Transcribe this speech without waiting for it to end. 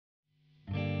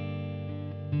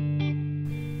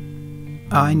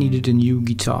I needed a new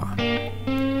guitar.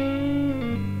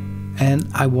 And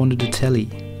I wanted a Tele,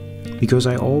 because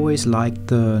I always liked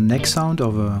the neck sound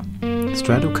of a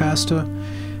Stratocaster,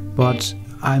 but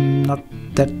I'm not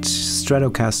that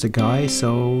Stratocaster guy,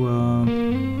 so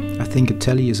I think a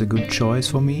Tele is a good choice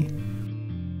for me.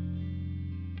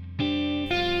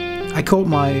 I called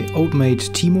my old mate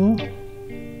Timo.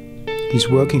 He's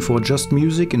working for Just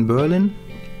Music in Berlin,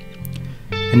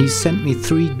 and he sent me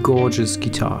 3 gorgeous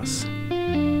guitars.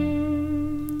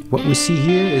 What we see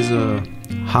here is a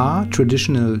Haar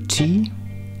traditional T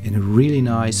in a really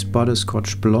nice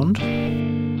butterscotch blonde.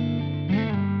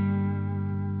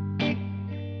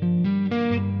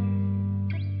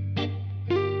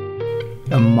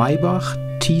 A Maybach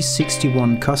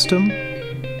T61 Custom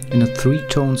in a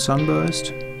 3-tone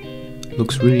sunburst.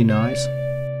 Looks really nice.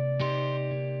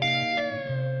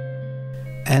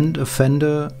 And a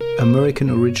Fender American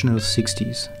Original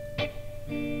 60s.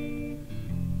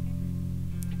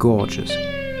 Gorgeous.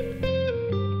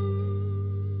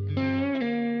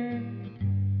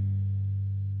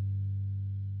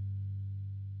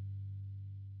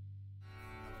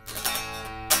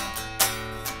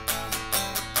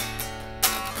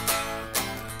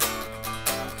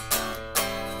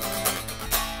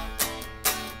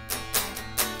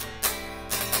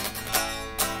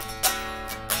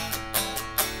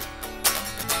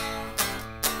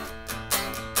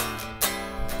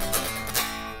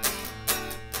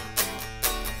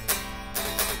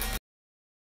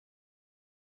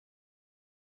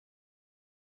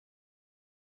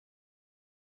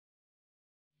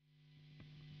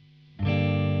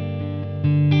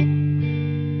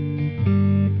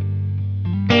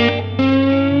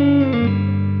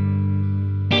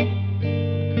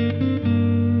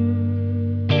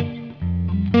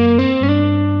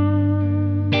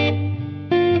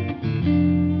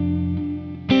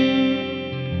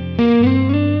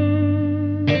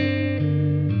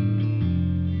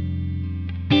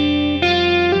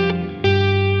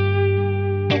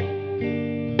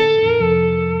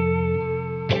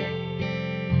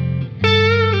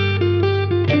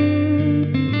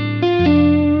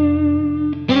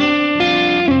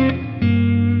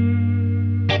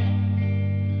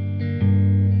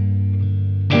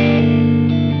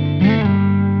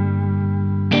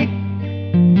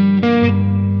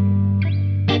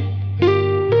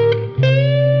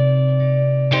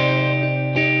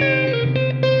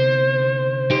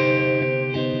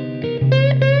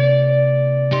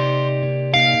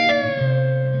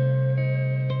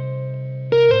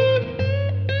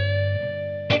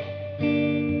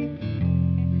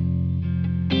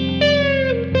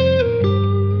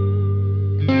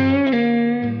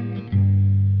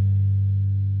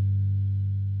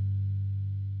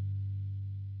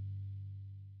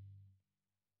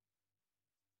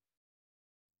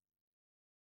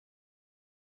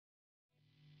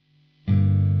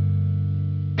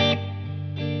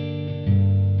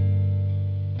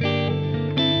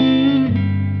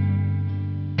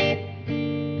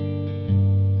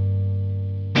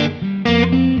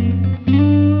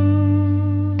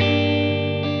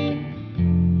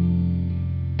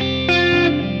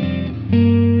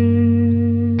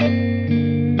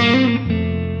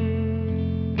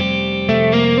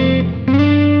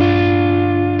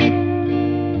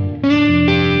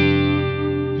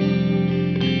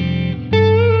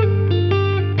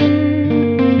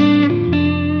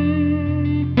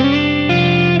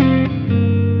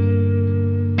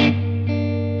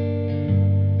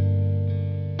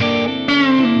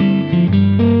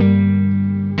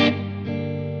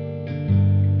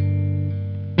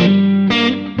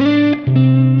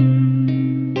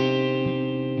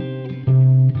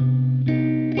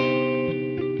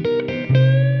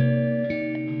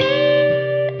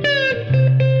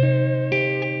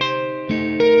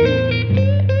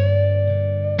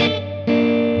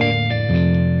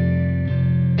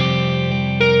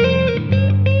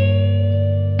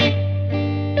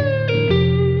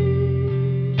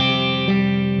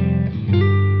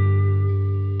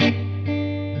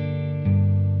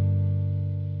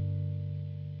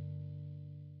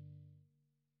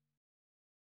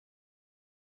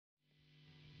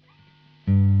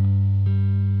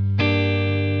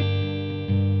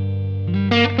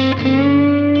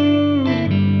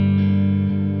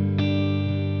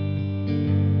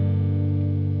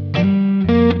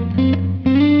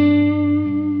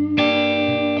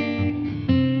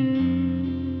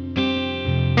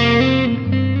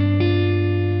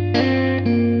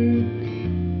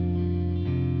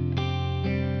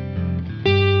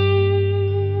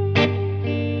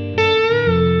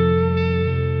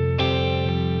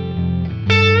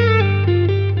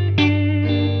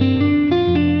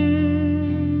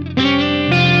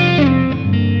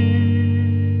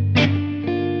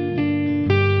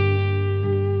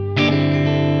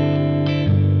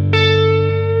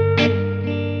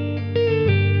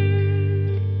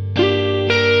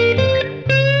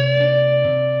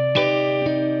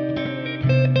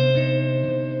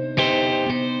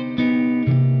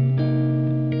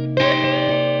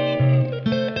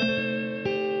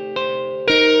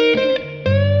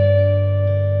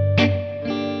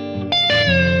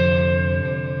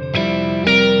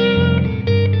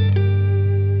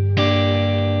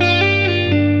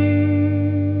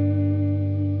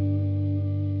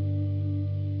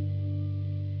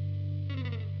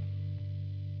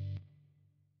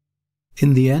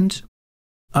 In the end,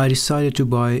 I decided to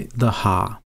buy the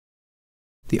Haar.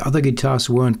 The other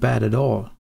guitars weren't bad at all,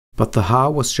 but the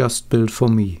Haar was just built for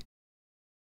me.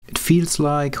 It feels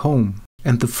like home,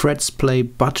 and the frets play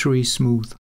buttery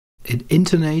smooth. It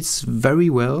intonates very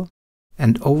well,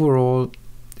 and overall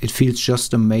it feels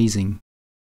just amazing.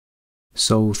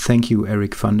 So thank you,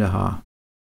 Eric van der Haar.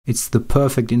 It's the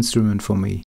perfect instrument for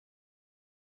me.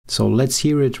 So let's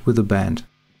hear it with the band.